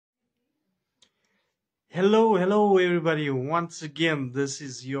Hello, everybody. Once again, this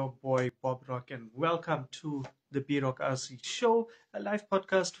is your boy Bob Rock, and welcome to the B Rock RC Show, a live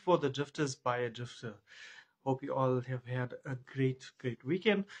podcast for the drifters by a drifter. Hope you all have had a great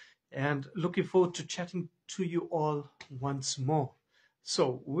weekend, and looking forward to chatting to you all once more.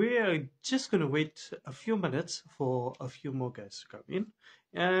 So, we're just going to wait a few minutes for a few more guys to come in,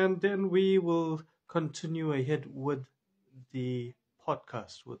 and then we will continue ahead with the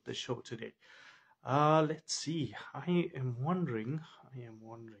podcast, with the show today. Let's see. I am wondering,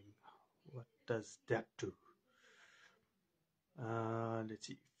 what does that do? Let's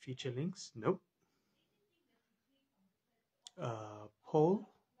see. Feature links? Nope. Poll?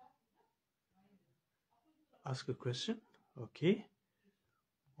 Ask a question? Okay.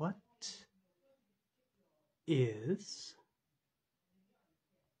 What is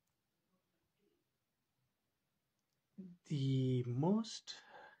the most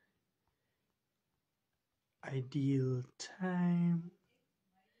ideal time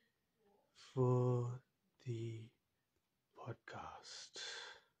for the podcast?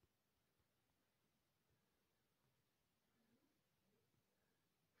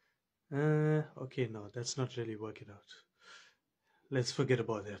 Okay, no, that's not really working out. Let's forget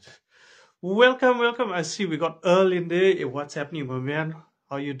about that. Welcome. I see we got Earl in there. What's happening, my man?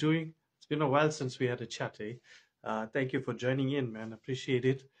 How you doing? It's been a while since we had a chat, eh? Thank you for joining in, man. Appreciate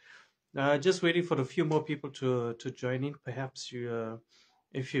it. Just waiting for a few more people to join in. Perhaps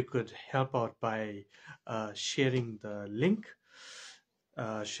if you could help out by sharing the link,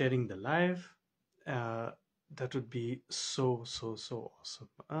 sharing the live. That would be so awesome.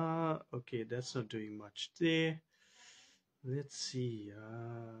 Okay, that's not doing much there. Let's see.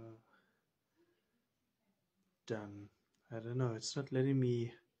 Done. I don't know. It's not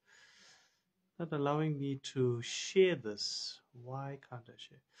allowing me to share this. Why can't I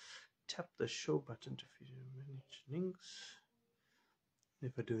share? Tap the show button to manage links.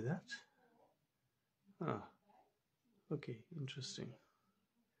 If I do that. Okay, interesting.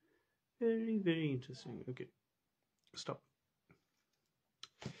 Very interesting. Okay, stop.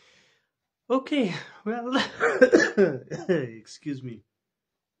 Okay, well, excuse me.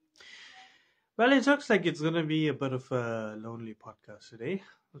 Well, it looks like it's going to be a bit of a lonely podcast today,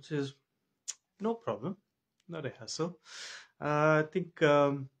 which is no problem, not a hassle. I think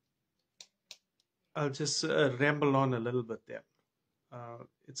I'll just ramble on a little bit there.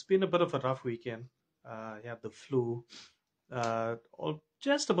 It's been a bit of a rough weekend. I had the flu,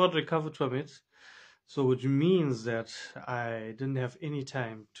 just about recovered from it. So, which means that I didn't have any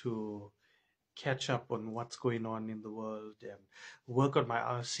time to catch up on what's going on in the world and work on my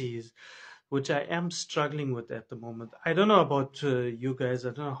RCs, which I am struggling with at the moment. I don't know about you guys.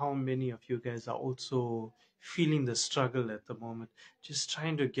 I don't know how many of you guys are also feeling the struggle at the moment, just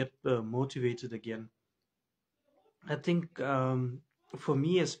trying to get motivated again. I think for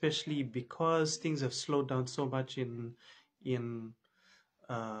me, especially because things have slowed down so much in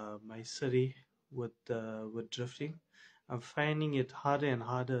my city with drifting, I'm finding it harder and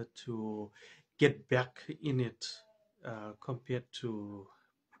harder to get back in it compared to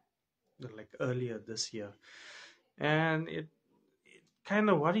like earlier this year, and it kind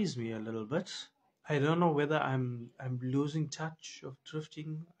of worries me a little bit. I don't know whether I'm losing touch of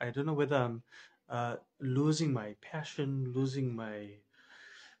drifting. I don't know whether I'm losing my passion, losing my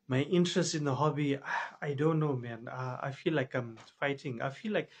interest in the hobby. I don't know, man. I feel like I'm fighting. I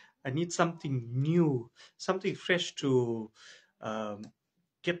feel like I need something new, something fresh to um,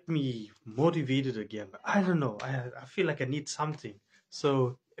 get me motivated again. I don't know. I feel like I need something.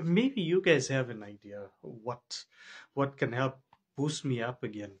 So maybe you guys have an idea what can help boost me up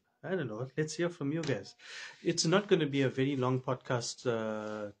again. I don't know. Let's hear from you guys. It's not going to be a very long podcast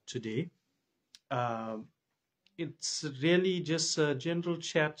today. Um, it's really just a general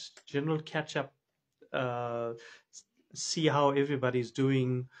chat, general catch up, uh, see how everybody's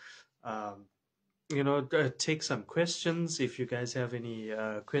doing. Um, take some questions. If you guys have any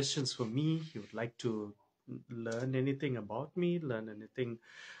questions for me, you would like to learn anything about me, learn anything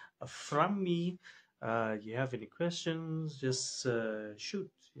from me, you have any questions, just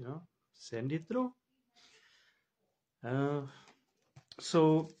shoot, send it through. Uh,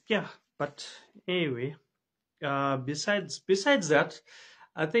 so yeah, but anyway, besides that,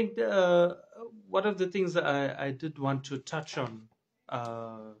 I think one of the things that I did want to touch on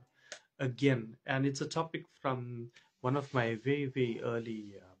again, and it's a topic from one of my very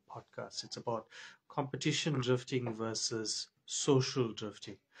early podcasts. It's about competition drifting versus social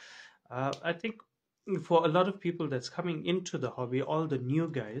drifting. I think for a lot of people that's coming into the hobby, all the new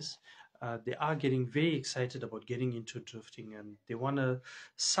guys, they are getting very excited about getting into drifting, and they want to,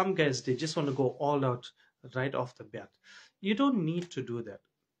 some guys, they just want to go all out right off the bat. You don't need to do that.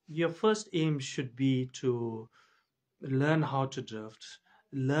 Your first aim should be to learn how to drift,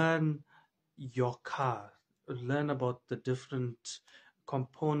 learn your car, learn about the different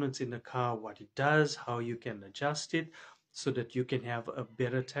components in the car, what it does, how you can adjust it so that you can have a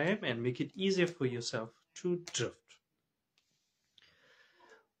better time and make it easier for yourself to drift.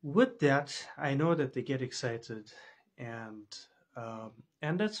 With that, I know that they get excited, and um,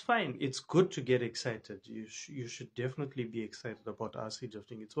 and that's fine. It's good to get excited. You should definitely be excited about RC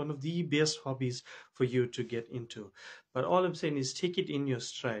drifting. It's one of the best hobbies for you to get into. But all I'm saying is take it in your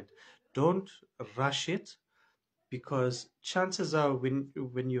stride. Don't rush it, because chances are when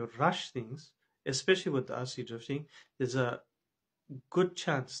you rush things, especially with RC drifting, there's a good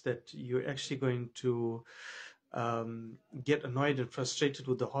chance that you're actually going to get annoyed and frustrated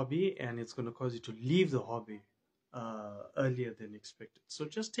with the hobby, and it's going to cause you to leave the hobby earlier than expected. So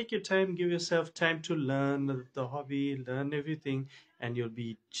just take your time, give yourself time to learn the hobby, learn everything, and you'll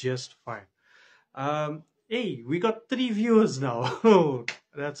be just fine. Hey, we got 3 viewers now. Oh,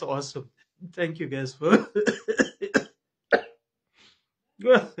 that's awesome. Thank you guys for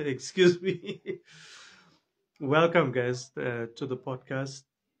excuse me. Welcome, guys, to the podcast.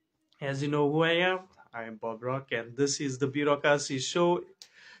 As you know who I am, I am Bob Rock, and this is the Bureaucracy Show,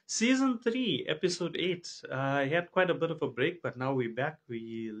 Season 3, Episode 8. I had quite a bit of a break, but now we're back.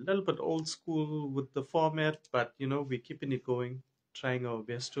 We're a little bit old school with the format, but we're keeping it going, trying our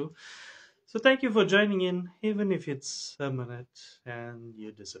best to. So thank you for joining in, even if it's a minute and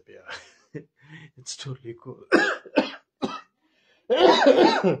you disappear. It's totally cool.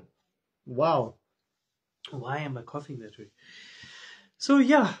 Wow. Why am I coughing that way? So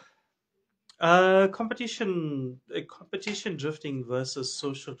yeah, competition drifting versus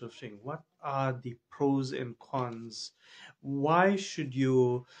social drifting. What are the pros and cons? Why should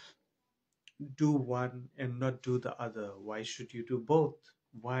you do one and not do the other? Why should you do both?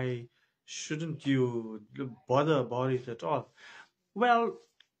 Why shouldn't you bother about it at all? Well,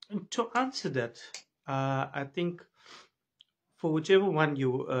 to answer that, I think for whichever one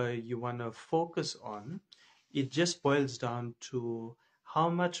you want to focus on, it just boils down to how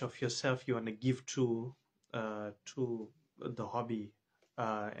much of yourself you want to give to the hobby,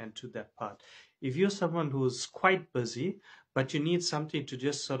 and to that part. If you're someone who's quite busy, but you need something to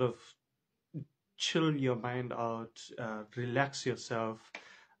just sort of chill your mind out, relax yourself,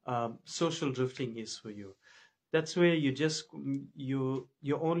 social drifting is for you. That's where you're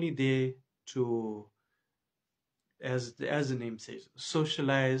only there to, as the name says,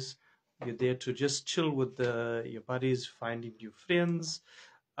 socialize. You're there to just chill with your buddies, finding new friends,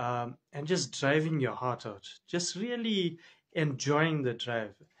 and just driving your heart out. Just really enjoying the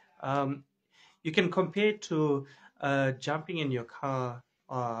drive. Um, you can compare it to jumping in your car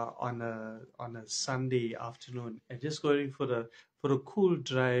on a Sunday afternoon and just going for a cool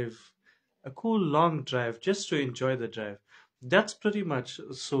drive, a cool long drive, just to enjoy the drive. That's pretty much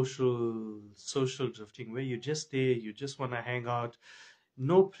social drifting, where you're just there, you just want to hang out,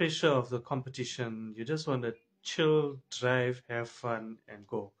 no pressure of the competition. You just want to chill, drive, have fun, and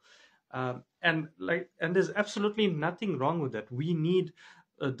go. And there's absolutely nothing wrong with that. We need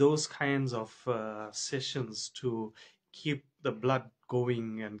those kinds of sessions to keep the blood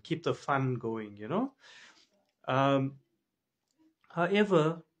going and keep the fun going. Um,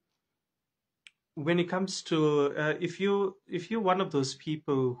 However, when it comes to, if you're one of those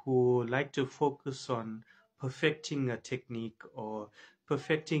people who like to focus on perfecting a technique or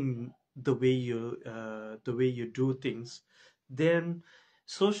perfecting the way you do things, then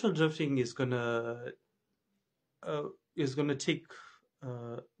social drifting uh, is gonna take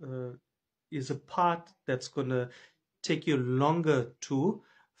uh, uh, is a part that's gonna take you longer to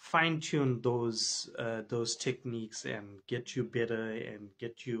fine tune those techniques and get you better and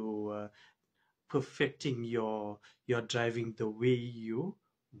get you perfecting your driving the way you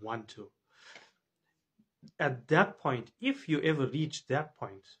want to. At that point, if you ever reach that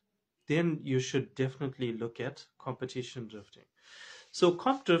point, then you should definitely look at competition drifting. So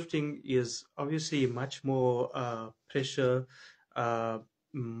comp drifting is obviously much more pressure, uh,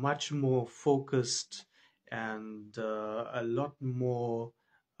 much more focused, and a lot more,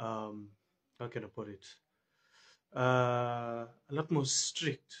 how can I put it? A lot more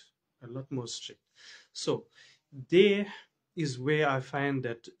strict, a lot more strict. So there is where I find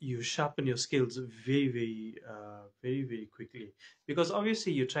that you sharpen your skills very quickly, because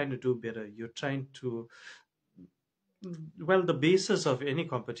obviously you're trying to do better. You're trying to, well, the basis of any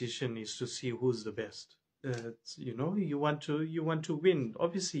competition is to see who's the best. you want to win.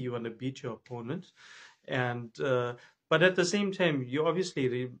 Obviously, you want to beat your opponent, and but at the same time, you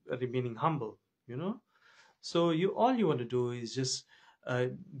obviously remaining humble. You know, so all you want to do is just uh,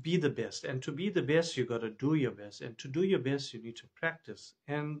 be the best, and to be the best, you got to do your best, and to do your best, you need to practice.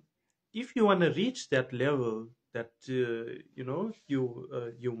 And if you want to reach that level that you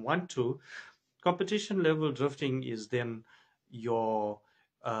want to, competition level drifting is then your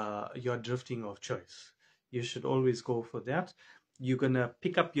drifting of choice. You should always go for that. You're gonna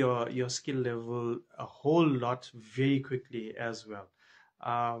pick up your skill level a whole lot very quickly as well.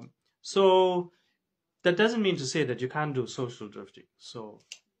 So that doesn't mean to say that you can't do social drifting. So,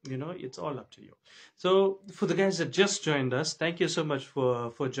 it's all up to you. So, for the guys that just joined us, thank you so much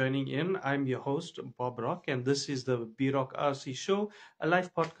for joining in. I'm your host, Bob Rock, and this is the B Rock RC Show, a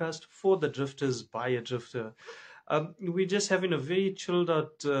live podcast for the drifters by a drifter. We're just having a very chilled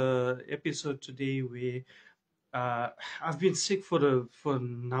out episode today where I've been sick for a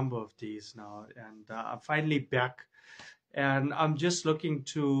number of days now, and I'm finally back, and I'm just looking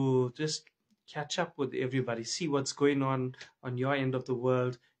to just catch up with everybody, see what's going on your end of the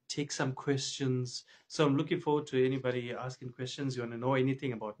world, take some questions. So I'm looking forward to anybody asking questions. You want to know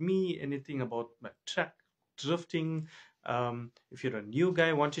anything about me, anything about my track drifting? If you're a new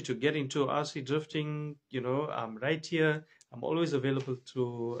guy wanting to get into RC drifting, I'm right here. I'm always available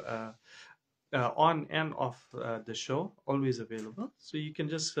to on and off the show, always available. So you can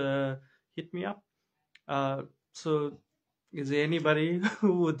just hit me up. Uh, so, is there anybody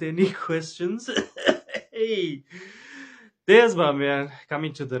with any questions? Hey, there's my man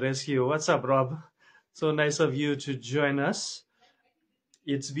coming to the rescue. What's up, Rob? So nice of you to join us.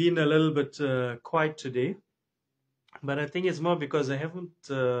 It's been a little bit quiet today, but I think it's more because I haven't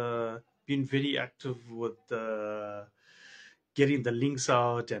been very active with getting the links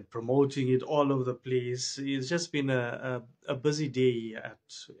out and promoting it all over the place. It's just been a busy day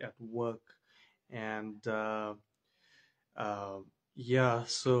at work, and uh, yeah,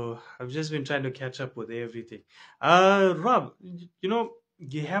 so I've just been trying to catch up with everything. Rob,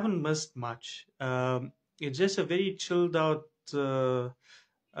 you haven't missed much. It's just a very chilled out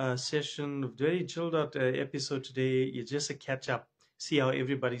session, very chilled out episode today. It's just a catch up, see how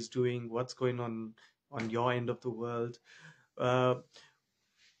everybody's doing, what's going on your end of the world. Uh,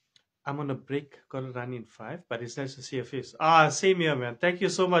 I'm on a break, gonna run in 5, but it's nice to see your face. Same here, man. Thank you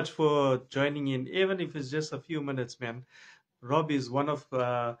so much for joining in, even if it's just a few minutes, man. Rob is one of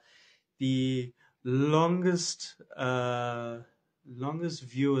the longest longest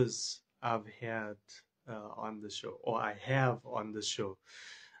viewers I've had on the show, or I have on the show.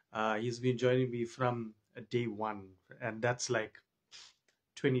 He's been joining me from day one, and that's like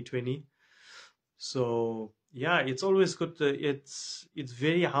 2020. So yeah, it's always good. It's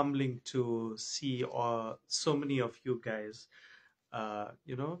very humbling to see so many of you guys,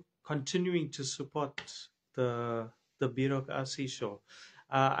 continuing to support the B-Rock RC show.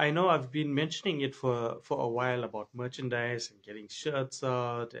 I know I've been mentioning it for a while about merchandise and getting shirts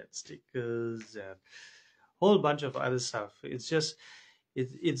out and stickers and a whole bunch of other stuff. It's just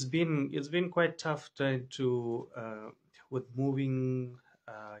it's been quite tough trying to with moving,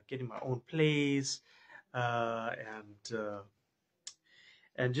 getting my own place, uh, and uh,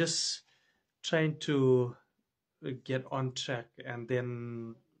 and just trying to get on track. And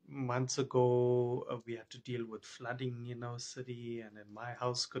then months ago, we had to deal with flooding in our city, and then my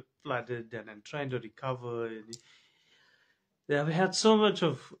house got flooded, and then trying to recover. Yeah, we had so much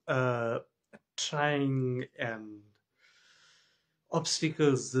of trying and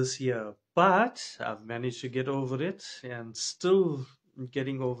obstacles this year, but I've managed to get over it and still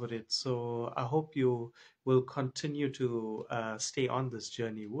getting over it. So I hope you will continue to stay on this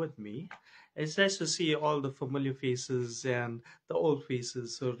journey with me. It's nice to see all the familiar faces and the old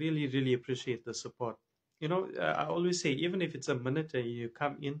faces. So really, really appreciate the support. I always say, even if it's a minute and you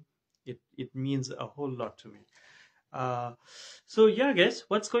come in, it means a whole lot to me. Uh, so yeah, guys,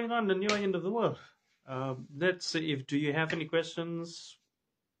 what's going on in your end of the world? Let's see if do you have any questions?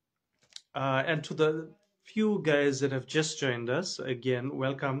 And to the few guys that have just joined us, again,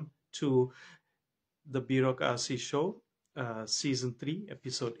 welcome to the B-Rock RC Show, Season 3,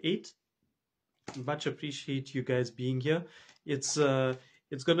 Episode 8. Much appreciate you guys being here. It's going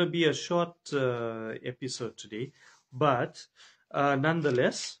to be a short episode today, but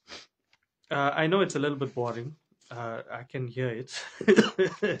nonetheless, I know it's a little bit boring. I can hear it,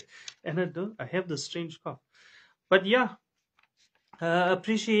 and I have this strange cough. But yeah,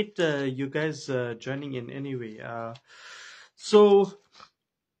 appreciate you guys joining in anyway. So,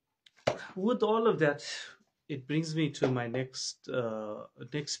 with all of that, it brings me to my next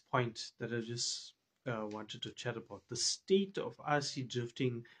point that I just wanted to chat about the state of RC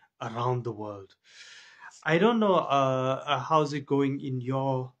drifting around the world. I don't know how's it going in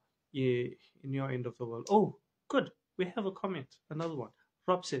your end of the world. Oh, good. We have a comment. Another one.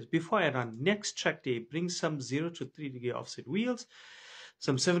 Rob says, before I run, next track day, bring some 0 to 3 degree offset wheels,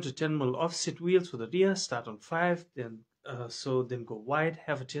 some 7 to 10 mil offset wheels for the rear, start on 5, then go wide,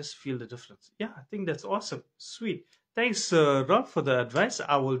 have a test, feel the difference. Yeah, I think that's awesome. Sweet. Thanks, Rob, for the advice.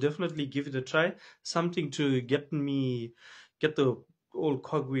 I will definitely give it a try. Something to get the old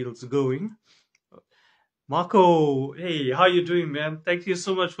cogwheels going. Marco, hey, how you doing, man? Thank you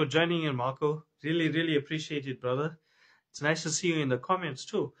so much for joining in, Marco. Really, really appreciate it, brother. It's nice to see you in the comments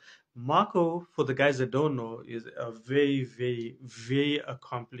too. Marco, for the guys that don't know, is a very, very, very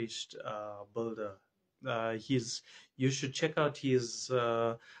accomplished builder. He's You should check out his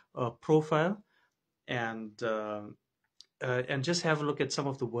profile and just have a look at some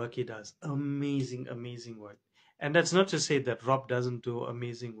of the work he does. Amazing, amazing work. And that's not to say that Rob doesn't do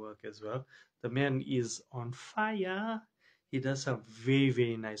amazing work as well. The man is on fire. He does some very,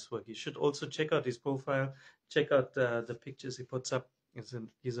 very nice work. You should also check out his profile, check out the pictures he puts up.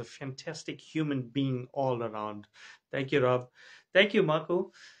 He's a fantastic human being all around. Thank you, Rob. Thank you,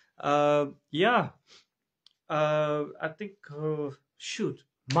 Marco. Yeah, I think, shoot,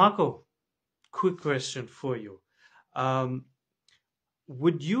 Marco, quick question for you. Um,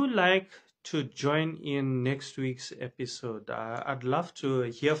 would you like to join in next week's episode? I'd love to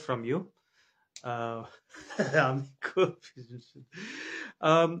hear from you. Uh, I'm cool.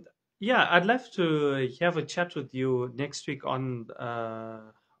 Yeah, I'd love to have a chat with you next week on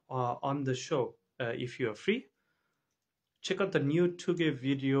the show if you are free. Check out the new Tuge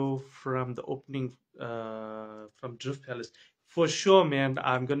video from the opening from Drift Palace. For sure, man.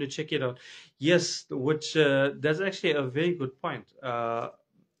 I'm going to check it out. Yes, which that's actually a very good point,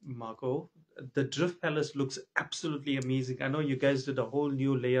 Marco. The Drift Palace looks absolutely amazing. I know you guys did a whole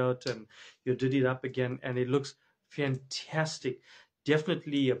new layout and you did it up again, and it looks fantastic.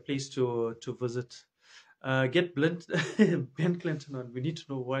 Definitely a place to visit. Get Blint, Ben Clinton on. We need to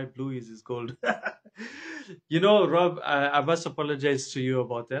know why blue is his gold. You know, Rob, I must apologize to you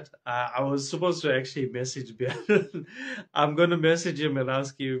about that. I was supposed to actually message Ben. I'm going to message him and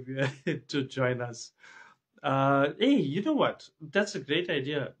ask him to join us. Hey, you know what? That's a great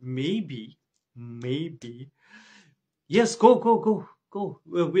idea. Maybe. Yes, go.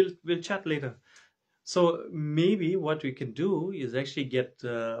 We'll chat later. So maybe what we can do is actually get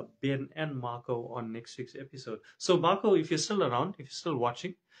Ben and Marco on next week's episode. So Marco, if you're still around, if you're still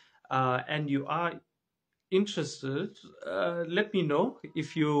watching, and you are interested, let me know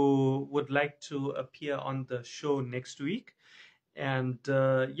if you would like to appear on the show next week, and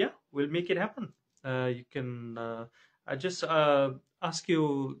yeah, we'll make it happen. You can I just ask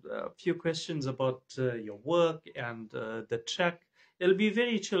you a few questions about your work and the track. It'll be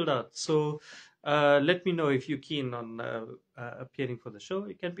very chilled out. So let me know if you're keen on appearing for the show.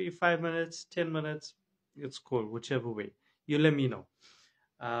 It can be 5 minutes, 10 minutes. It's cool, whichever way. You let me know.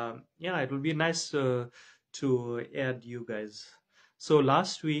 Yeah, it will be nice to add you guys. So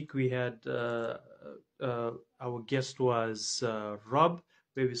last week we had our guest was Rob,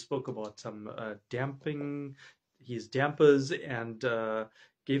 where we spoke about some damping, his dampers, and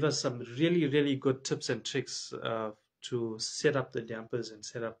gave us some really, really good tips and tricks to set up the dampers and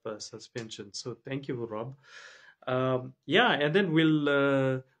set up suspension. So thank you, Rob. Yeah, and then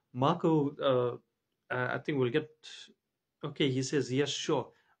we'll Marco. I think we'll get. Okay, he says yes, sure.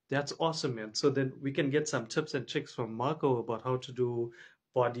 That's awesome, man. So then we can get some tips and tricks from Marco about how to do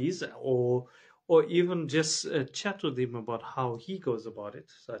bodies, or even just chat with him about how he goes about it.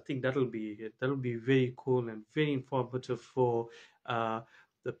 So I think that'll be very cool and very informative for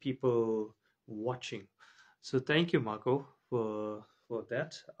the people watching. So thank you, Marco, for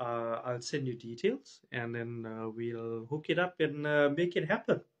that. I'll send you details, and then we'll hook it up and make it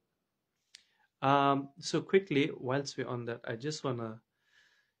happen. So quickly, whilst we're on that, I just wanna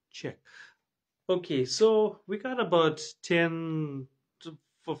check. Okay, so we got about 10 to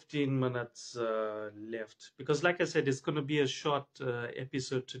 15 minutes left because, like I said, it's going to be a short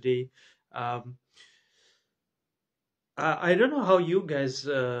episode today. Um, I don't know how you guys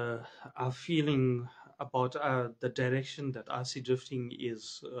are feeling about the direction that RC drifting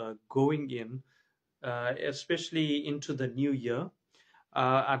is going in, especially into the new year.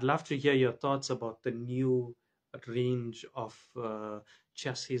 I'd love to hear your thoughts about the new range of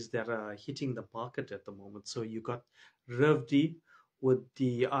chassis that are hitting the market at the moment. So you got RevD with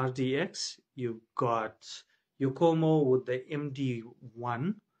the RDX, you've got Yokomo with the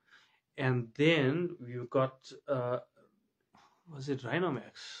MD1, and then you've got was it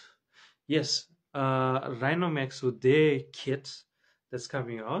Rhinomax? Yes, Rhinomax with their kit that's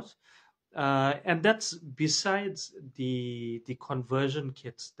coming out. And that's besides the conversion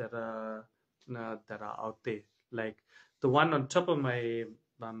kits that are out there. Like the one on top of my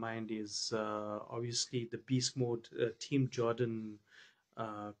mind is obviously the Beast Mode Team Jordan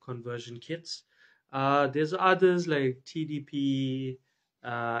conversion kits. There's others like TDP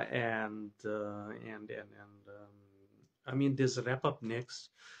I mean there's Wrap Up Next,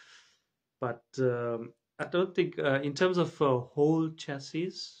 but I don't think in terms of whole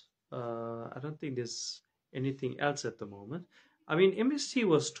chassis, I don't think there's anything else at the moment. I mean, MST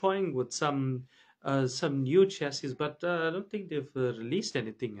was toying with some new chassis, but I don't think they've released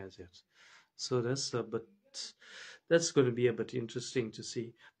anything as yet. So that's going to be a bit interesting to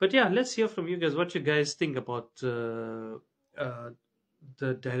see. But yeah, let's hear from you guys what you guys think about uh,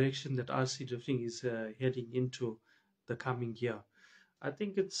 the direction that RC drifting is heading into the coming year. I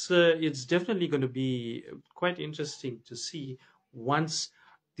think it's definitely going to be quite interesting to see once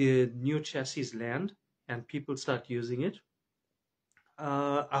the new chassis land and people start using it.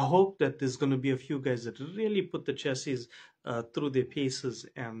 I hope that there's going to be a few guys that really put the chassis through their paces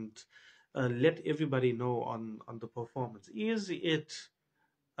and let everybody know on the performance. Is it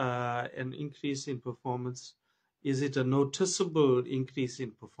an increase in performance? Is it a noticeable increase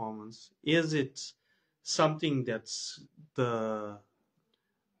in performance? Is it something that's the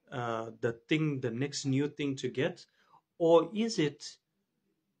the next new thing to get, or is it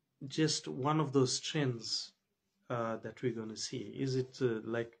just one of those trends that we're going to see? Is it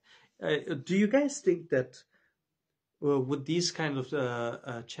do you guys think that with these kind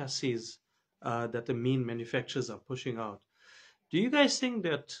of chassis that the main manufacturers are pushing out, do you guys think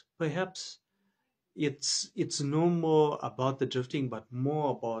that perhaps it's no more about the drifting, but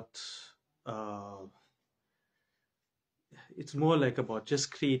more about uh, it's more like about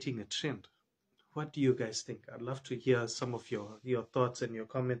just creating a trend? What do you guys think? I'd love to hear some of your thoughts and your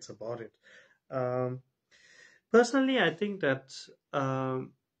comments about it. Um, Personally, I think that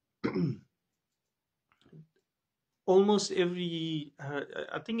um, almost every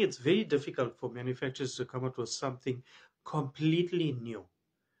I think it's very difficult for manufacturers to come up with something completely new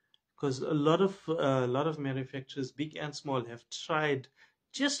because a lot of manufacturers, big and small, have tried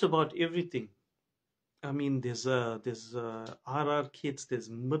just about everything. I mean, there's RR kits, there's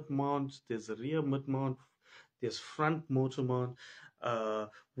mid mount, there's a rear mid mount, there's front motor mount,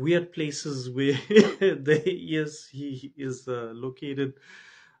 weird places where the ESC is located,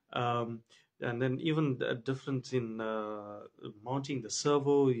 um, and then even a difference in mounting the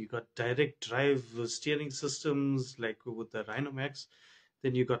servo. You got direct drive steering systems like with the Rhinomax.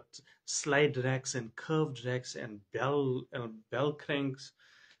 Then you got slide racks and curved racks and bell cranks.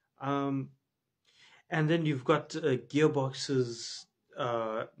 Um, and then you've got gearboxes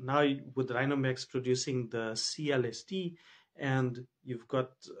now with Rhinomax producing the CLST, and you've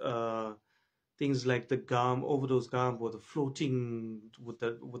got things like the GARM, overdose GARM, or the floating with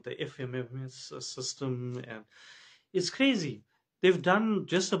the FMMS system, and it's crazy. They've done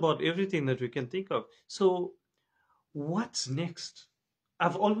just about everything that we can think of. So what's next?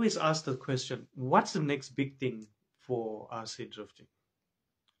 I've always asked the question: what's the next big thing for RC drifting?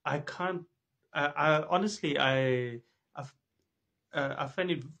 I can't. I honestly, I've, I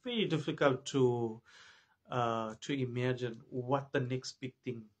find it very difficult to imagine what the next big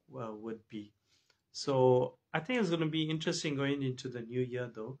thing would be. So I think it's going to be interesting going into the new year,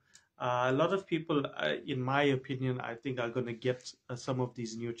 though. A lot of people, in my opinion, I think are going to get some of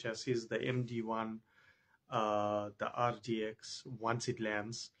these new chassis, the MD1, the RDX, once it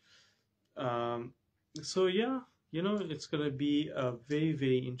lands. Um, so yeah, it's going to be a very,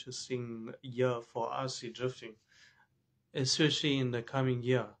 very interesting year for RC drifting, especially in the coming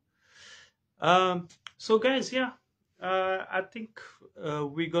year. So guys, yeah, I think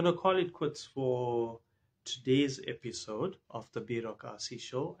we're gonna call it quits for today's episode of the B Rock RC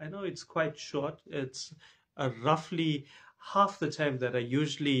show. I know it's quite short. It's roughly half the time that I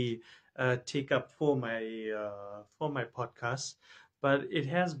usually take up for my podcast, but it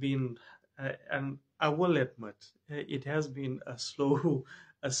has been, and I will admit, it has been a slow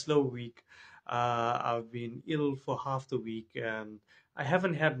a slow week. I've been ill for half the week, and I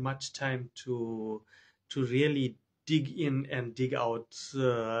haven't had much time to really dig in and dig out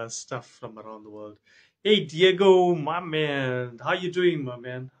stuff from around the world. Hey Diego, my man, how you doing, my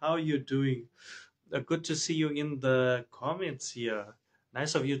man? How you doing? Good to see you in the comments here.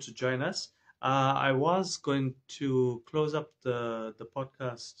 Nice of you to join us. I was going to close up the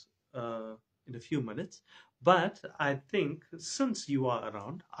podcast in a few minutes, but I think since you are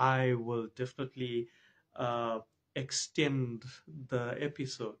around, I will definitely uh, extend the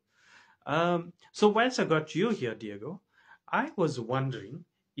episode. So whilst I got you here, Diego, I was wondering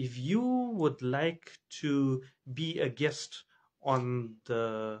if you would like to be a guest on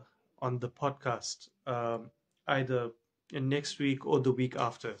the podcast, either in next week or the week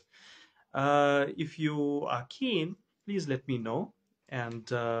after. If you are keen, please let me know,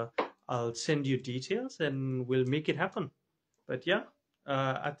 and I'll send you details, and we'll make it happen. But yeah,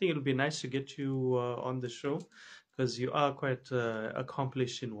 I think it'll be nice to get you on the show because you are quite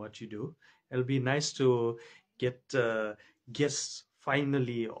accomplished in what you do. It'll be nice to get guests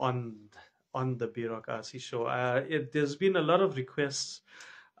finally on the bureaucracy show. There's been a lot of requests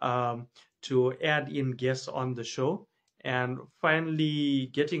um, to add in guests on the show. And finally,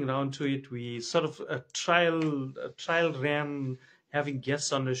 getting around to it, we sort of a trial ran having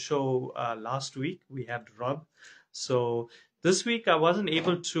guests on the show last week. We had Rob, so this week I wasn't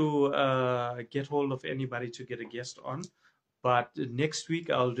able to get hold of anybody to get a guest on, but next week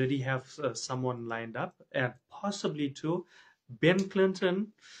I already have someone lined up, and possibly too, Ben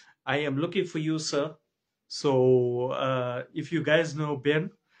Clinton. I am looking for you, sir. So if you guys know Ben,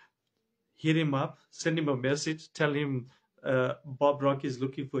 hit him up, send him a message, tell him Bob Rock is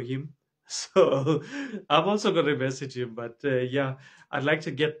looking for him. So I'm also going to message him. But yeah, I'd like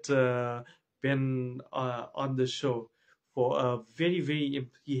to get Ben on the show for a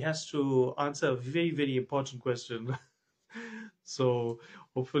he has to answer a very, very important question. So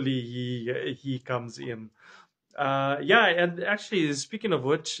hopefully he comes in. Yeah, and actually, speaking of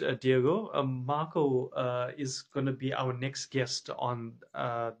which, Diego, Marco is going to be our next guest on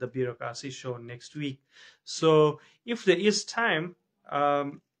the Bureaucracy Show next week. So, if there is time,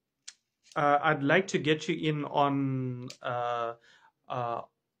 um, I'd like to get you in uh,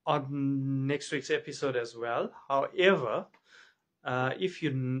 on next week's episode as well. However, if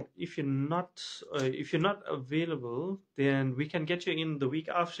you're not available, then we can get you in the week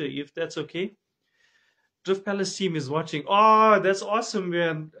after, if that's okay. Drift Palace team is watching. Oh, that's awesome,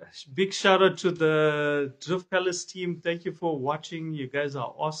 man. Big shout out to the Drift Palace team. Thank you for watching. You guys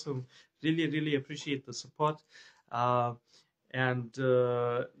are awesome. Really, really appreciate the support. Uh, and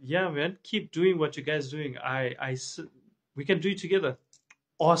yeah, man, keep doing what you guys doing. We can do it together.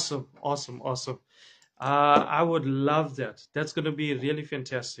 Awesome, awesome, awesome. I would love that. That's going to be really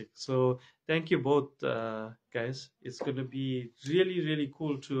fantastic. So thank you both, guys. It's going to be really, really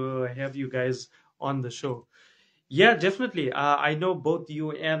cool to have you guys on the show. Yeah, definitely. I know both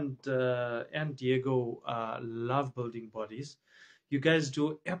you and Diego love building bodies. You guys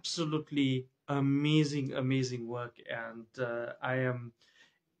do absolutely amazing, amazing work, and I am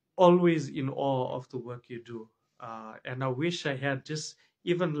always in awe of the work you do. And I wish I had just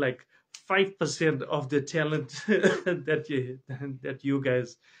even like 5% of the talent that you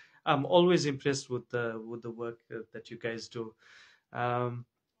guys. I'm always impressed with the work that you guys do. Um,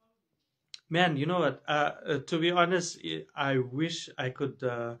 Man, you know what? To be honest, I wish I could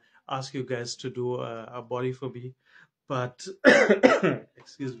ask you guys to do a body for me, but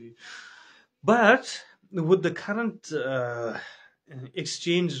excuse me. But with the current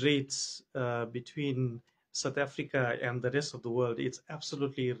exchange rates between South Africa and the rest of the world, it's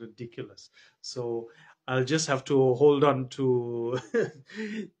absolutely ridiculous. So I'll just have to hold on to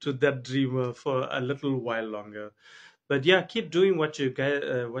to that dream for a little while longer. But yeah, keep doing what you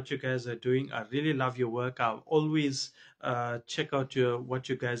guys are doing. I really love your work. I'll always check out your what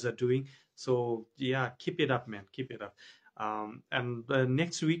you guys are doing. So yeah, keep it up, man. Keep it up. And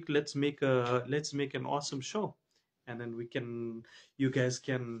next week, let's make an awesome show, and then you guys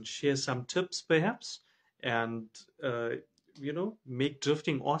can share some tips, perhaps, and uh, make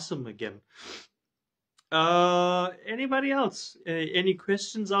drifting awesome again. Anybody else? Any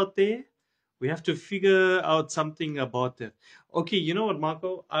questions out there? We have to figure out something about that. Okay, you know what,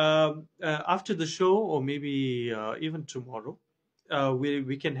 Marco? After the show, or maybe even tomorrow,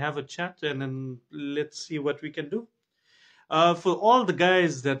 we can have a chat, and then let's see what we can do. For all the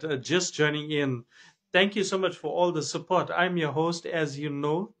guys that are just joining in, thank you so much for all the support. I'm your host, as you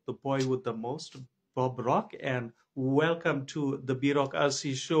know, the boy with the most, Bob Rock, and welcome to the B Rock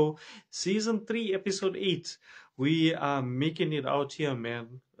RC Show, Season 3, Episode 8. We are making it out here,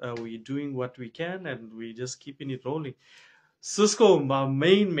 man. We're doing what we can, and we're just keeping it rolling. Cisco, my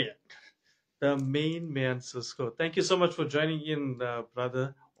main man. The main man, Cisco. Thank you so much for joining in,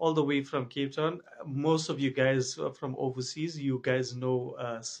 brother, all the way from Cape Town. Most of you guys are from overseas, you guys know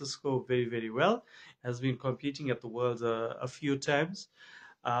Cisco very, very well. Has been competing at the Worlds a few times.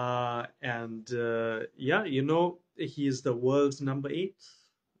 And yeah, he is the world's number 8.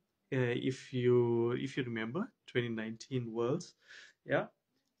 If you remember, 2019 Worlds. Yeah,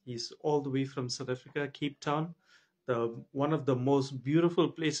 he's all the way from South Africa, Cape Town. the one of the most beautiful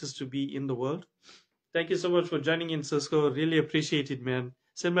places to be in the world. Thank you so much for joining in, Cisco. Really appreciate it, man.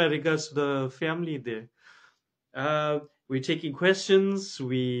 Send my regards to the family there. Uh, we're taking questions.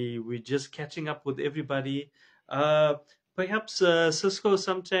 We just catching up with everybody. Uh, Perhaps Cisco,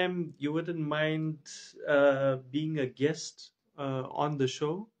 sometime you wouldn't mind being a guest on the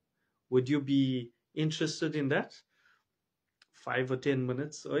show. Would you be interested in that? 5 or 10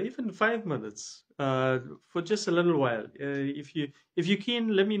 minutes, or even 5 minutes, for just a little while. If you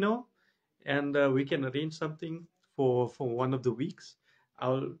can, let me know, and we can arrange something for one of the weeks.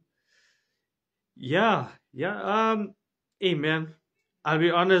 I'll Yeah, yeah. Hey man, I'll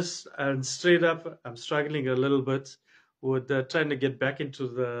be honest and straight up. I'm struggling a little bit with trying to get back into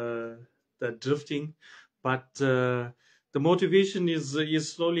the drifting, but the motivation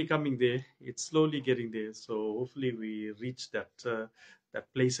is slowly coming there. It's slowly getting there. So hopefully we reach that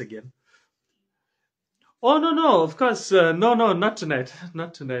place again. Oh no, no, of course, no, no, not tonight,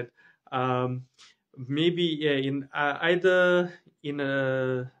 not tonight. Um, Maybe, yeah, in in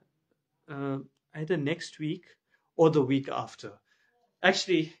a uh, either next week or the week after.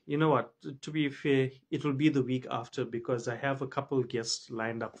 Actually, you know what? To be fair, it will be the week after because I have a couple guests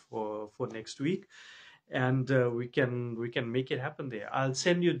lined up for next week, and we can make it happen there. I'll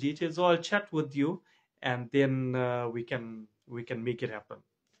send you details, or I'll chat with you, and then we can make it happen.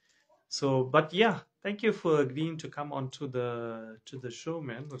 So, but yeah, thank you for agreeing to come on to the show,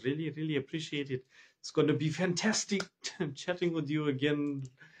 man. Really, really appreciate it. It's going to be fantastic chatting with you again.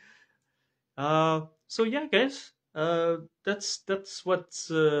 So yeah, guys, that's what's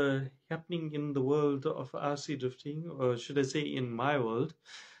happening in the world of RC drifting, or should I say, in my world.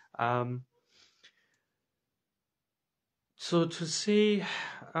 Um, so to say,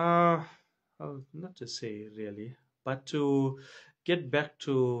 uh, not to say really, but to get back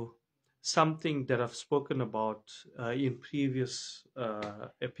to something that I've spoken about in previous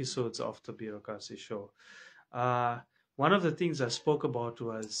episodes of the Bureaucracy Show. Uh, One of the things I spoke about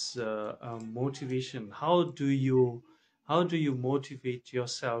was motivation. How do you motivate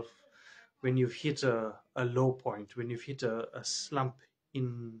yourself when you've hit a low point, when you've hit a slump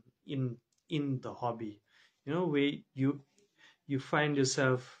in in in the hobby? Where you find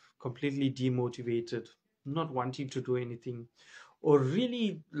yourself completely demotivated, not wanting to do anything, or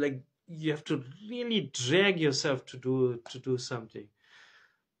really like you have to really drag yourself to do something.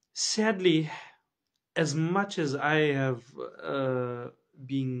 Sadly, as much as I have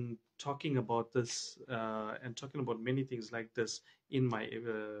been talking about this and talking about many things like this in my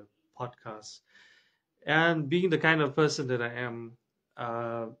podcast, and being the kind of person that I am,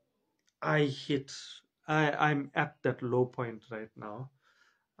 uh, I hit, I'm at that low point right now.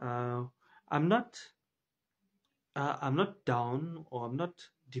 Uh, I'm not, I'm not down, or I'm not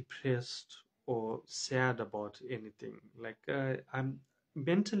depressed or sad about anything. Like I'm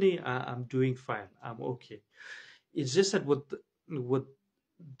mentally, I'm doing fine. I'm okay. It's just that with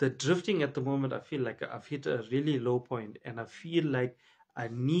the drifting at the moment, I feel like I've hit a really low point, and I feel like I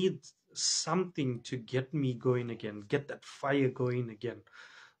need something to get me going again, get that fire going again.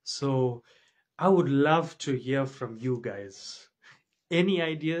 So I would love to hear from you guys. Any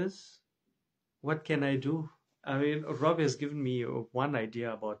ideas? What can I do? I mean, Rob has given me one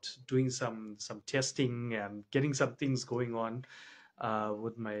idea about doing some testing and getting some things going on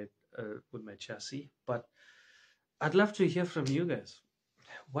with my chassis, but I'd love to hear from you guys.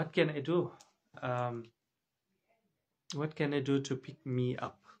 What can I do? Um, what can I do to pick me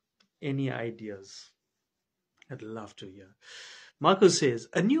up? Any ideas? I'd love to hear. Marco says,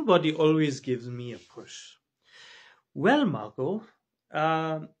 a new body always gives me a push. Well, Marco,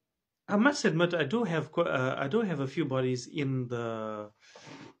 um, I must admit, I do have a few bodies in I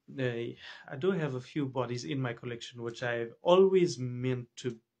do have a few bodies in my collection, which I've always meant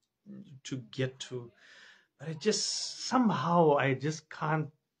to get to, but I just can't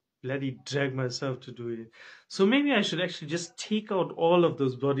bloody drag myself to do it. So maybe I should actually just take out all of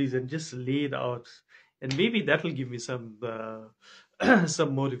those bodies and just lay it out, and maybe that'll give me some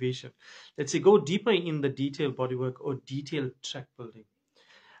some motivation. Let's say go deeper in the detailed bodywork or detailed track building.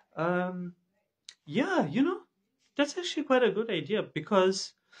 Um, yeah, that's actually quite a good idea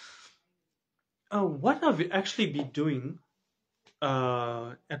because what I've actually been doing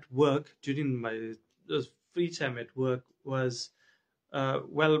at work during my free time at work was,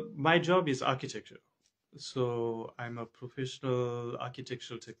 well, my job is architecture. So I'm a professional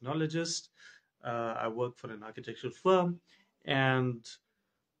architectural technologist. I work for an architectural firm, and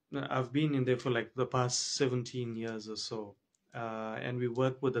I've been in there for like the past 17 years or so. And we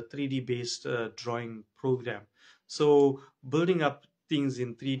work with a 3D based drawing program. So building up things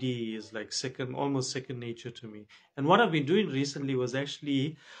in 3D is like almost second nature to me. And what I've been doing recently was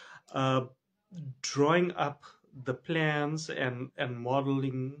actually uh, drawing up the plans and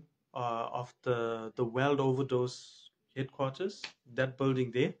modeling of the Wild Overdose headquarters, that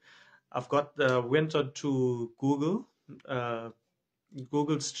building there. I've got went on to uh,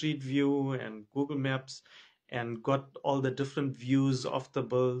 Google Street View and Google Maps, and got all the different views of the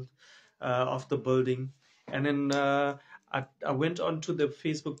building, and then I went onto the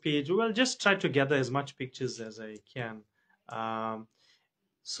Facebook page. Well, just try to gather as much pictures as I can. Um,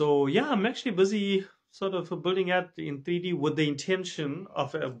 so yeah, I'm actually busy sort of building out in 3D with the intention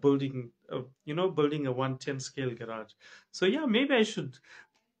of building a 110 scale garage. So yeah, maybe I should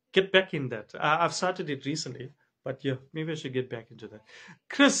get back in that. I've started it recently, but yeah, maybe I should get back into that.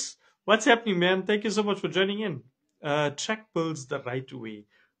 Chris, what's happening, man? Thank you so much for joining in. Track builds the right way.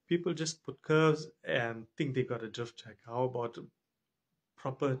 People just put curves and think they got a drift track. How about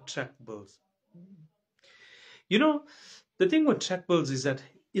proper track builds? You know, the thing with track builds is that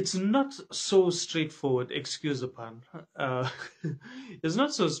it's not so straightforward, excuse the pun. Uh, it's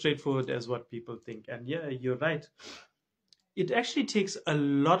not so straightforward as what people think. And yeah, you're right. It actually takes a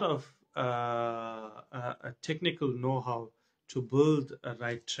lot of a technical know-how to build a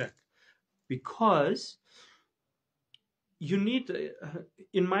right track, because you need,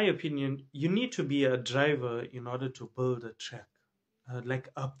 in my opinion, you need to be a driver in order to build a track, like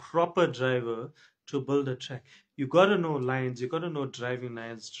a proper driver to build a track. You got to know lines, you got to know driving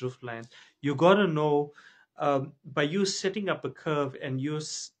lines, drift lines. You got to know, by you setting up a curve and you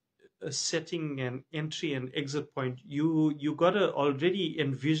setting an entry and exit point, you got to already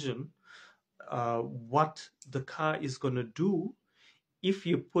envision what the car is going to do if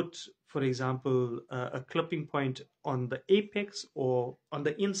you put, for example, a clipping point on the apex or on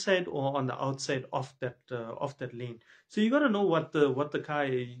the inside or on the outside of that lane. So you got to know what the car,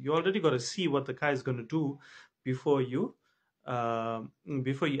 you already got to see what the car is going to do before you um,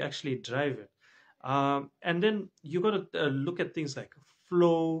 before you actually drive it. And then you got to look at things like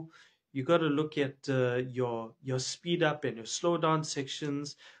flow. You got to look at your speed up and your slow down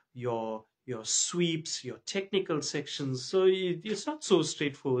sections, your sweeps, your technical sections. So it's not so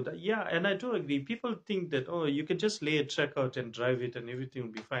straightforward. Yeah, and I do agree. People think that, oh, you can just lay a track out and drive it and everything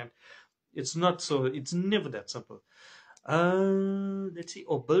will be fine. It's not so. It's never that simple. Let's see.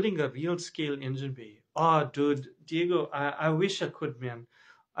 Oh, building a real scale engine bay. Oh, dude, Diego, I wish I could, man.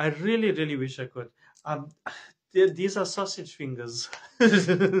 I really, really wish I could. Um, these are sausage fingers.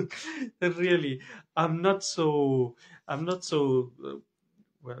 Really, I'm not so. I'm not so.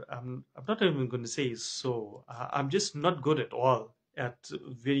 Well, I'm not even going to say so. I'm just not good at all at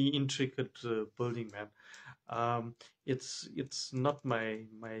very intricate building, man. It's not my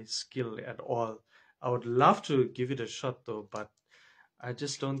skill at all. I would love to give it a shot though, but I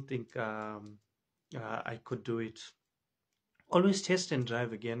just don't think I could do it. Always test and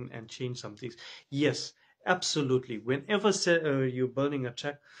drive again and change some things. Yes, absolutely. Whenever you're building a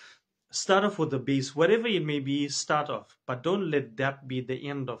track, start off with the base, whatever it may be. Start off, but don't let that be the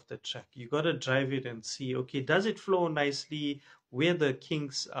end of the track. You got to drive it and see, okay, does it flow nicely, where the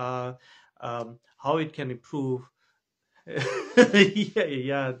kinks are, how it can improve.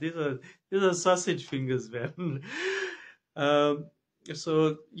 Yeah, these are sausage fingers, man. um,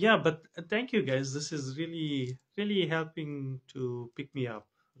 so yeah, but thank you guys, this is really really helping to pick me up.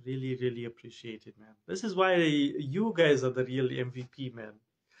 Really really appreciate it, man. This is why you guys are the real MVP, man.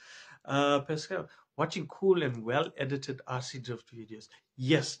 Pascal, watching cool and well edited RC drift videos.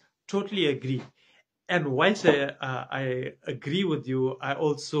 Yes, totally agree. And whilst I agree with you, I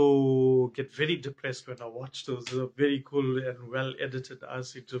also get very depressed when I watch those very cool and well edited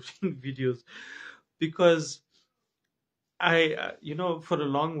RC drifting videos, because for a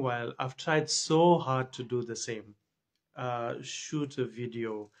long while, I've tried so hard to do the same. Shoot a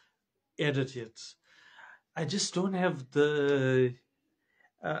video, edit it. I just don't have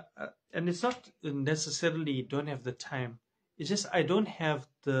and it's not necessarily don't have the time. It's just I don't have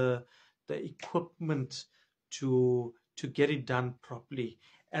the equipment to get it done properly,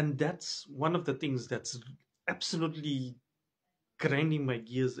 and that's one of the things that's absolutely grinding my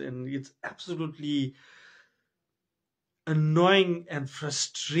gears, and it's absolutely annoying and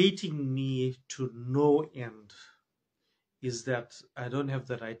frustrating me to no end, is that I don't have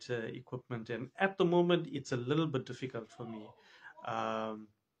the right equipment, and at the moment it's a little bit difficult for me. Um,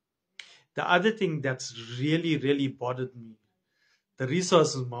 the other thing that's really, really bothered me, the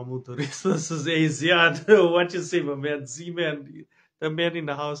resources, Mahmoud, the resources is, yeah, what you say, my man, Z man, the man in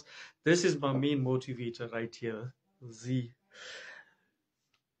the house. This is my main motivator right here, Z.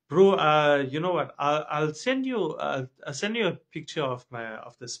 Bro, you know what? I'll send you a picture of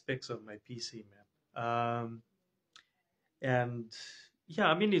the specs of my PC, man. And yeah,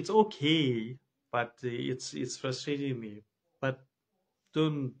 I mean it's okay, but it's frustrating me. But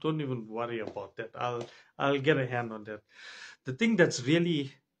don't even worry about that. I'll get a hand on that. The thing that's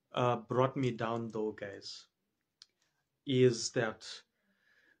really brought me down, though, guys, is that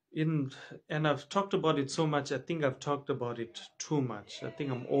in and I've talked about it so much. I think I've talked about it too much. I think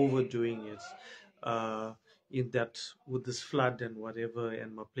I'm overdoing it. Uh, in that with this flood and whatever,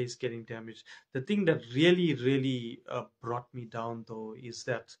 and my place getting damaged. The thing that really brought me down, though, is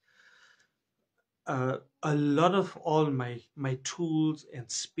that a lot of all my tools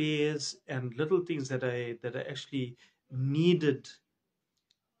and spares and little things that I actually needed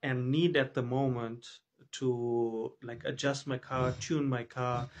and need at the moment to like adjust my car, tune my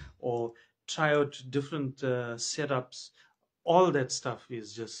car, or try out different setups. All that stuff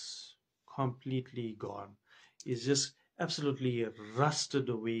is just completely gone. It's just absolutely rusted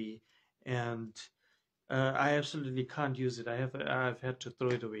away, and I absolutely can't use it. I've had to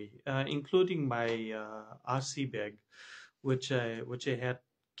throw it away, including my RC bag, which I had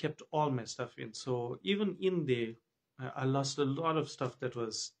kept all my stuff in. So even in there, I lost a lot of stuff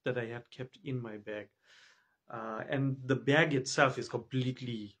that I had kept in my bag, and the bag itself is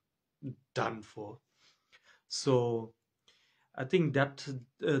completely done for. So I think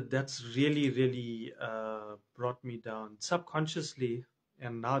that's really brought me down subconsciously,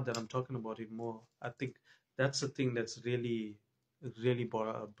 and now that I'm talking about it more, I think that's the thing that's really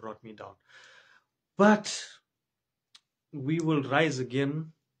brought me down. But we will rise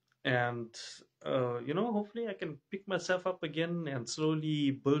again, and hopefully I can pick myself up again and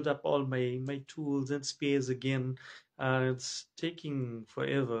slowly build up all my tools and spares again. It's taking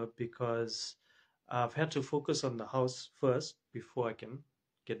forever because I've had to focus on the house first before I can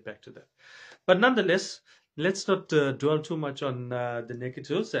get back to that. But nonetheless, let's not dwell too much on the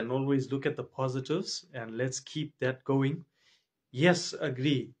negatives, and always look at the positives, and let's keep that going. Yes,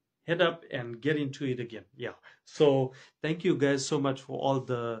 agree. Head up and get into it again. Yeah. So thank you guys so much for all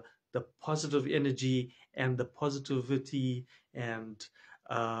the positive energy and the positivity and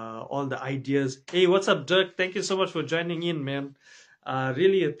all the ideas. Hey, what's up, Dirk? Thank you so much for joining in, man.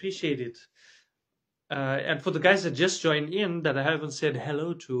 Really appreciate it. And for the guys that just joined in that I haven't said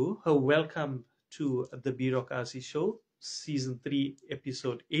hello to, welcome to the B Rock RC Show, Season 3,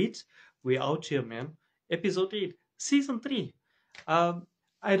 Episode 8. We're out here, man. Episode 8, Season 3. Um,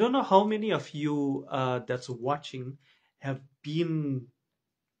 I don't know how many of you that's watching have been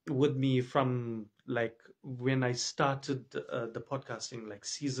with me from like when I started the podcasting, like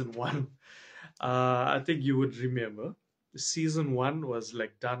Season 1. I think you would remember. Season 1 was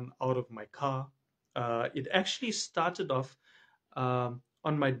like done out of my car. It actually started off on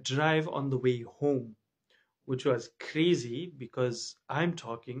my drive on the way home, which was crazy because I'm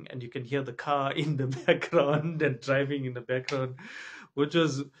talking and you can hear the car in the background and driving in the background, which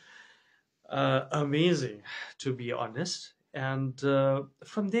was amazing, to be honest. And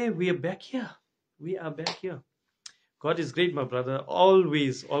from there, we are back here. We are back here. God is great, my brother.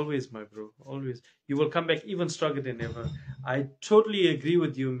 Always, always, my bro. Always. You will come back even stronger than ever. I totally agree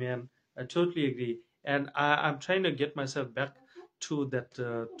with you, man. I totally agree. And I'm trying to get myself back to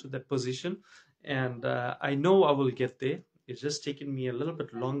that position. And I know I will get there. It's just taking me a little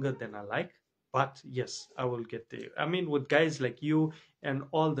bit longer than I like. But yes, I will get there. I mean, with guys like you and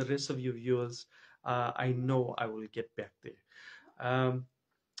all the rest of you viewers, I know I will get back there. Um,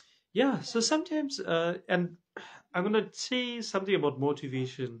 yeah, so sometimes, and I'm gonna say something about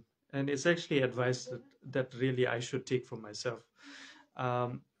motivation, and it's actually advice that really I should take for myself.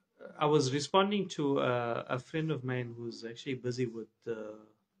 Um, I was responding to a friend of mine who's actually busy with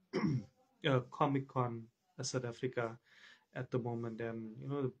Comic Con South Africa at the moment,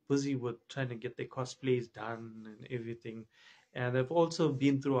 and busy with trying to get their cosplays done and everything. And I've also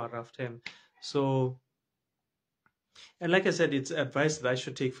been through a rough time, so. And like I said, it's advice that I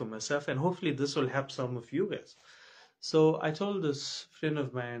should take for myself, and hopefully this will help some of you guys. So I told this friend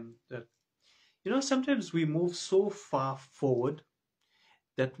of mine that, sometimes we move so far forward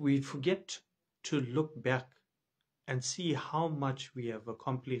that we forget to look back and see how much we have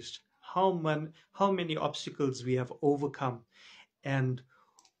accomplished, how many obstacles we have overcome, and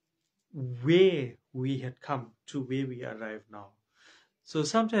where we had come to where we arrive now. So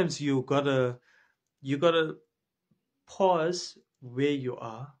sometimes you gotta pause where you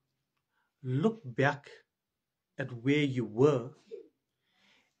are, look back at where you were,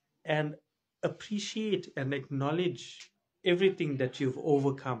 and appreciate and acknowledge everything that you've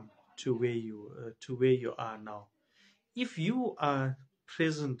overcome to where you are now. If you are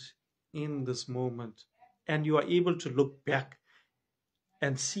present in this moment and you are able to look back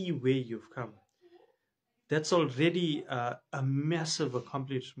and see where you've come, that's already a massive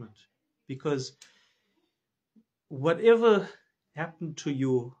accomplishment, because whatever happened to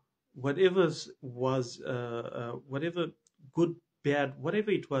you, whatever good, bad,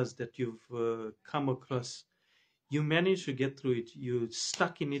 whatever it was that you've come across, you managed to get through it. You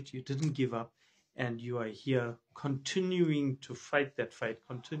stuck in it. You didn't give up, and you are here, continuing to fight that fight,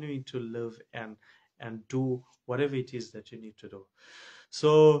 continuing to live and do whatever it is that you need to do.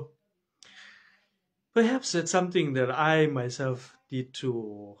 So perhaps it's something that I myself need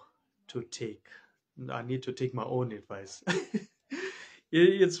to take. I need to take my own advice.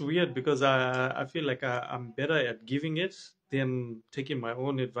 It's weird because I feel like I'm better at giving it than taking my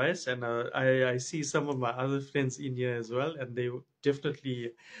own advice, and I see some of my other friends in here as well, and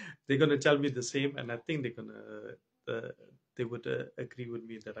definitely they're gonna tell me the same, and I think they would agree with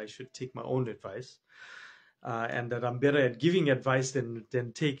me that I should take my own advice, and that I'm better at giving advice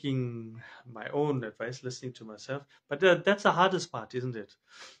than taking my own advice, listening to myself. But that's the hardest part, isn't it?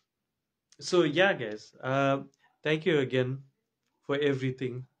 So yeah, guys, thank you again for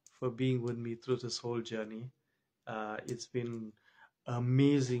everything, for being with me through this whole journey. It's been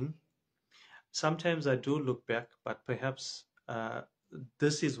amazing. Sometimes I do look back, but perhaps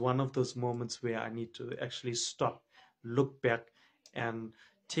this is one of those moments where I need to actually stop, look back, and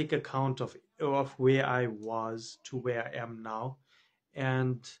take account of where I was to where I am now.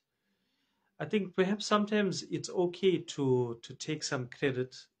 And I think perhaps sometimes it's okay to take some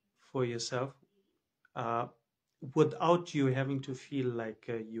credit for yourself, uh, without you having to feel like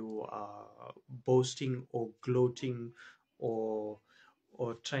you are boasting or gloating, or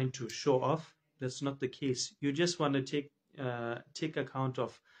trying to show off. That's not the case. You just want to take account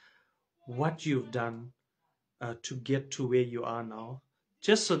of what you've done to get to where you are now,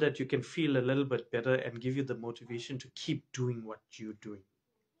 just so that you can feel a little bit better and give you the motivation to keep doing what you're doing.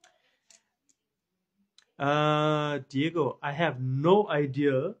 Diego, I have no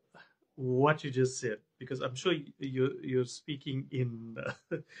idea what you just said, because I'm sure you're speaking in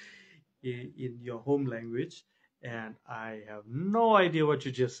in your home language, and I have no idea what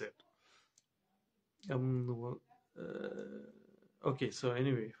you just said. Well, okay, so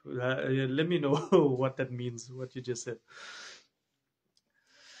anyway, let me know what that means, what you just said.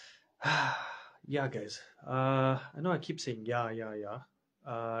 Yeah, guys. I know I keep saying yeah, yeah, yeah.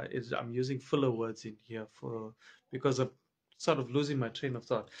 I'm using fuller words in here for because I'm sort of losing my train of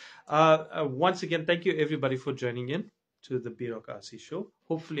thought. Once again, thank you everybody for joining in to the B-Rock RC show.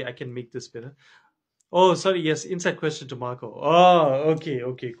 Hopefully, I can make this better. Oh, sorry. Yes, inside question to Marco. Oh, okay,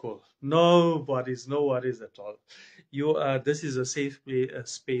 okay, cool. No worries at all. This is a safe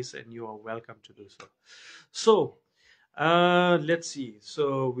space, and you are welcome to do so. So, let's see.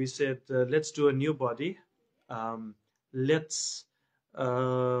 So we said let's do a new body. Let's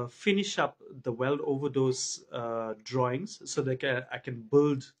finish up the well overdose drawings so that I can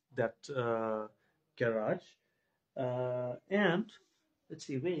build that garage. And let's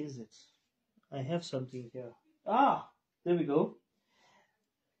see, where is it? I have something here. Ah, there we go.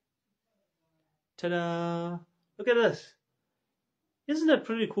 Ta-da! Look at this. Isn't that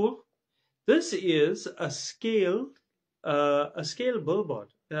pretty cool? This is a scale billboard,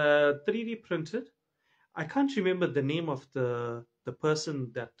 3D printed. I can't remember the name of the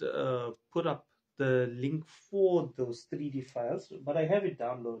person that put up the link for those 3D files, but I have it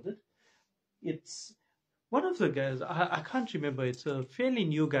downloaded. It's one of the guys. I can't remember. It's a fairly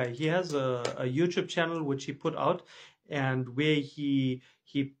new guy. He has a YouTube channel which he put out, and where he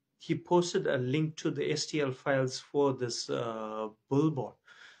posted a link to the STL files for this billboard.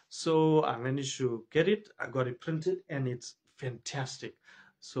 So I managed to get it. I got it printed, and it's fantastic.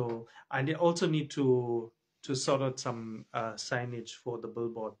 So I also need to sort out some signage for the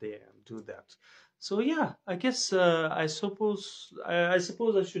billboard there and do that. So yeah, I guess I suppose I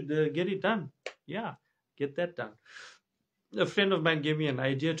should get it done. Yeah, get that done. A friend of mine gave me an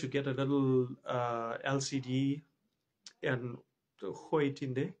idea to get a little LCD and put it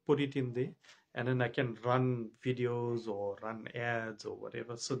in there, and then I can run videos or run ads or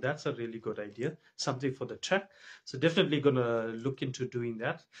whatever. So that's a really good idea, something for the track. So definitely gonna look into doing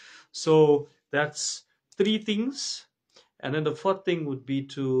that. So that's three things. And then the fourth thing would be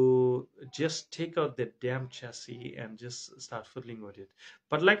to just take out the damn chassis and just start fiddling with it.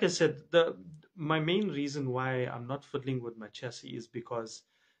 But like I said, my main reason why I'm not fiddling with my chassis is because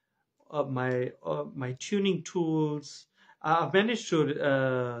my tuning tools. I've managed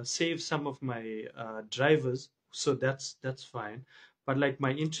to save some of my drivers, so that's fine. But like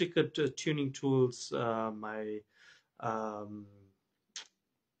my intricate tuning tools, my um,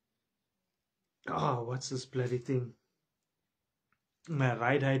 Oh, what's this bloody thing? My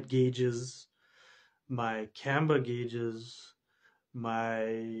ride height gauges, my camber gauges,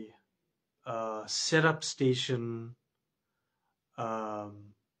 my setup station,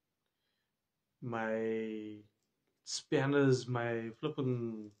 um, my spanners, my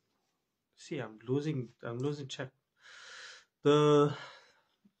flipping. See, I'm losing check. The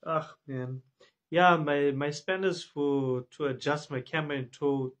man, yeah, my spanners for to adjust my camera and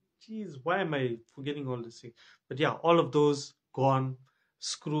tow. Jeez, why am I forgetting all this thing? But yeah, all of those gone.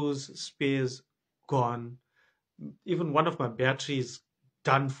 Screws, spares gone. Even one of my batteries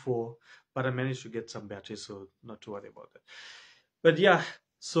done for, but I managed to get some batteries, so not to worry about that. But yeah,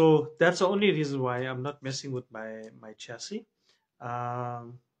 so that's the only reason why I'm not messing with my chassis.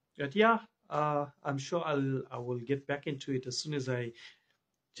 Um, but yeah, I'm sure I will get back into it as soon as I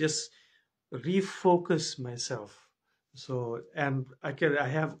just refocus myself. So, and I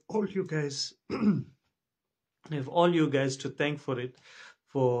have all you guys, I have all you guys to thank for it,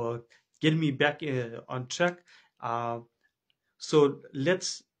 for getting me back on track. Uh, so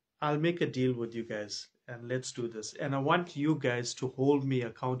I'll make a deal with you guys and let's do this. And I want you guys to hold me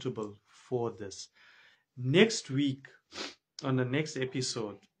accountable for this. Next week, on the next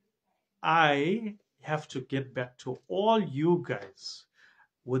episode, I have to get back to all you guys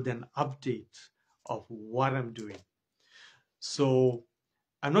with an update of what I'm doing. So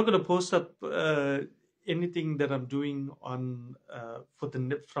I'm not going to post up anything that I'm doing on for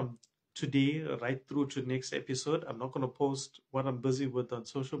from today right through to next episode. I'm not going to post what I'm busy with on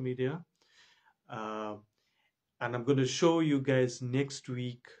social media. Uh, and I'm going to show you guys next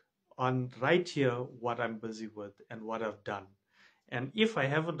week on right here what I'm busy with and what I've done. And if I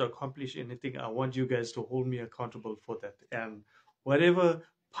haven't accomplished anything, I want you guys to hold me accountable for that. And whatever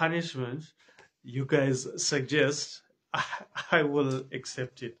punishment you guys suggest, I will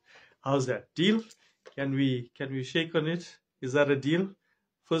accept it. How's that? Deal? Can we shake on it? Is that a deal?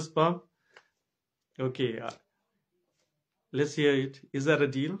 First bump? Okay, let's hear it. Is that a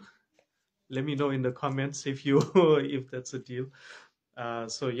deal? Let me know in the comments if you if that's a deal.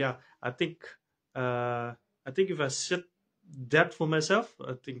 So yeah, I think uh, I think if I set that for myself,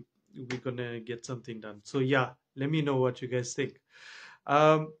 I think we're gonna get something done. So yeah, let me know what you guys think.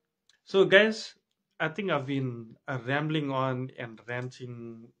 Um, so guys, I think I've been rambling on and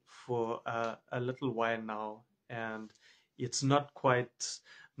ranting for a little while now, and it's not quite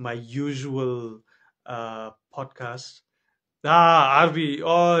my usual podcast. RB,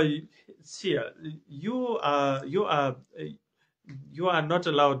 oh, see, you are not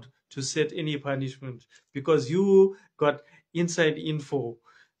allowed to set any punishment because you got inside info,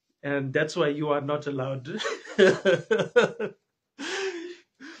 and that's why you are not allowed.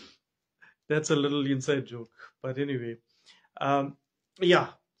 That's a little inside joke, but anyway, um, yeah.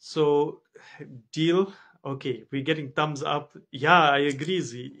 So deal. Okay, we're getting thumbs up. Yeah, I agree.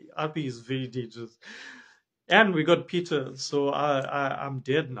 Z RP is very dangerous. And we got Peter, so I'm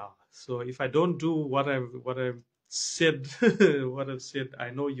dead now. So if I don't do what I've said, what I've said,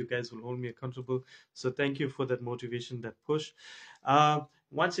 I know you guys will hold me accountable. So thank you for that motivation, that push.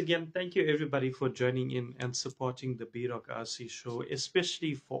 Once again, thank you everybody for joining in and supporting the B Rock RC show,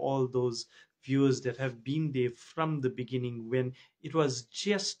 especially for all those viewers that have been there from the beginning when it was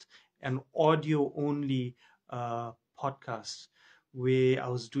just an audio only podcast where I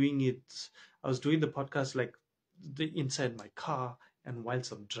was doing the podcast like inside my car and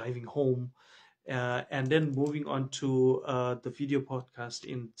whilst I'm driving home. And then moving on to the video podcast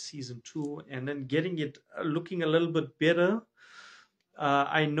in season 2, and then getting it looking a little bit better.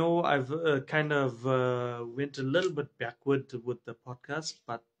 I know I've kind of went a little bit backward with the podcast,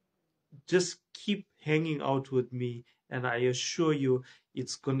 but just keep hanging out with me, and I assure you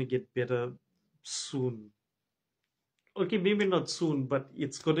it's going to get better soon. Okay, maybe not soon, but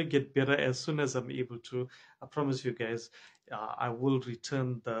it's going to get better as soon as I'm able to. I promise you guys, I will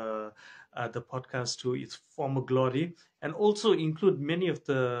return the podcast to its former glory, and also include many of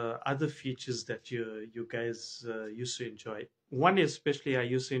the other features that you guys used to enjoy. One especially I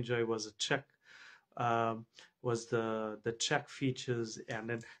used to enjoy was a check. Um, was the check features, and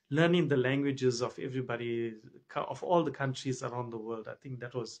then learning the languages of everybody, of all the countries around the world. I think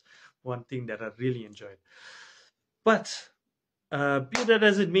that was one thing that I really enjoyed. But be that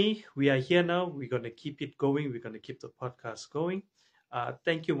as it may, we are here now. We're going to keep it going. We're going to keep the podcast going.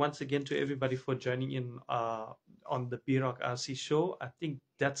 Thank you once again to everybody for joining in on the B Rock RC show. I think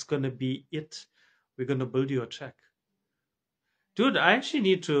that's going to be it. We're going to build you a track. Dude, I actually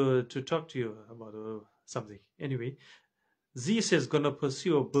need to talk to you about something. Anyway, Z says gonna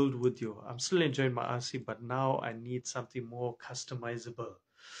pursue a build with you. I'm still enjoying my RC, but now I need something more customizable.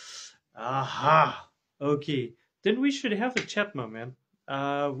 Aha. Okay. Then we should have a chat, my man.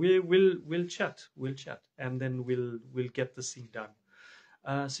 We'll chat. We'll chat, and then we'll get this thing done.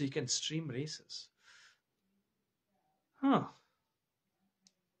 So you can stream races. Huh.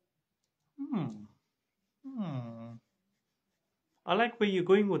 Hmm. Hmm. I like where you're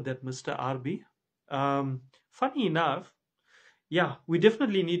going with that, Mr. RB. Funny enough, yeah, we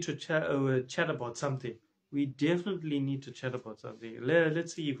definitely need to chat about something. We definitely need to chat about something.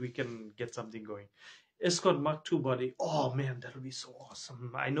 Let's see if we can get something going. Escort Mark II body. Oh man, that'll be so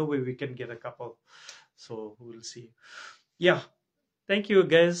awesome. I know where we can get a couple. So we'll see. Yeah, thank you,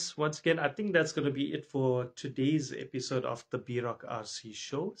 guys. Once again, I think that's going to be it for today's episode of the B Rock RC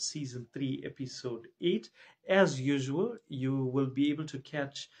Show, Season 3, Episode 8. As usual, you will be able to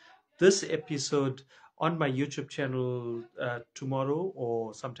catch this episode on my YouTube channel tomorrow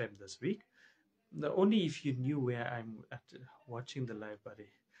or sometime this week. Only if you knew where I'm at watching the live, buddy.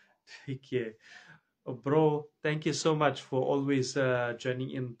 Take care. Oh, bro, thank you so much for always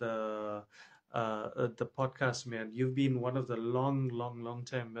joining in the podcast, man. You've been one of the long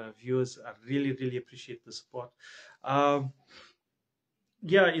time viewers. I really, really appreciate the support. Um,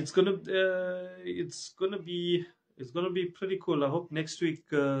 yeah, it's gonna be pretty cool. I hope next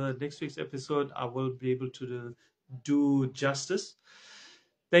week's episode, I will be able to do justice.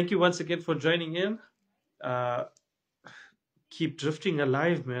 Thank you once again for joining in. Uh, Keep drifting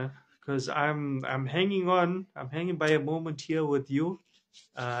alive, man, because I'm hanging on. I'm hanging by a moment here with you.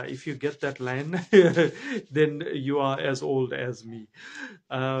 If you get that line, then you are as old as me.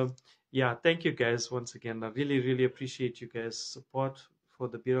 Um, yeah, thank you guys once again. I really, really appreciate you guys' support for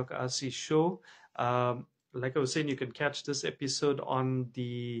the Birok RC show. Like I was saying, you can catch this episode on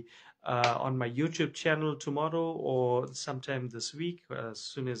my YouTube channel tomorrow or sometime this week as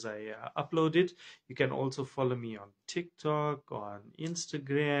soon as I upload it. You can also follow me on TikTok, on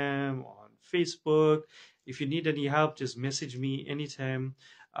Instagram, on Facebook. If you need any help, just message me anytime.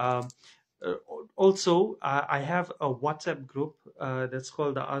 Um, uh, Also, I have a WhatsApp group that's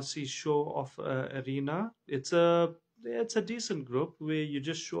called the RC Show of Arena. It's a decent group where you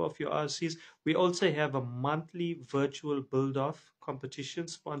just show off your RCs. We also have a monthly virtual build-off competition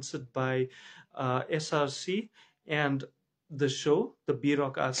sponsored by SRC and the show, the B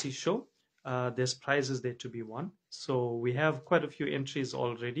Rock RC Show. There's prizes there to be won. So we have quite a few entries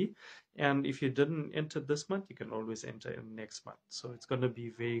already. And if you didn't enter this month, you can always enter in next month. So it's going to be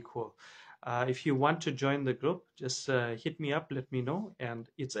very cool. If you want to join the group, just hit me up, let me know. And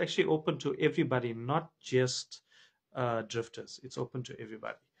it's actually open to everybody, not just drifters. It's open to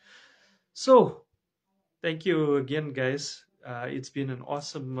everybody. So, thank you again, guys. It's been an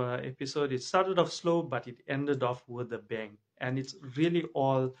awesome episode. It started off slow, but it ended off with a bang. And it's really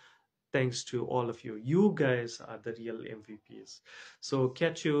all thanks to all of you. You guys are the real MVPs. So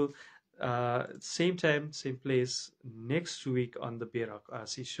catch you same time, same place next week on the Berak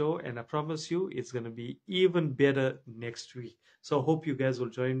RC show. And I promise you it's going to be even better next week. So hope you guys will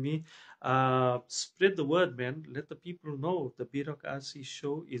join me. Spread the word, man. Let the people know the Berak RC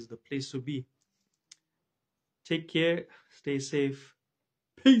show is the place to be. Take care. Stay safe.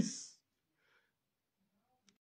 Peace.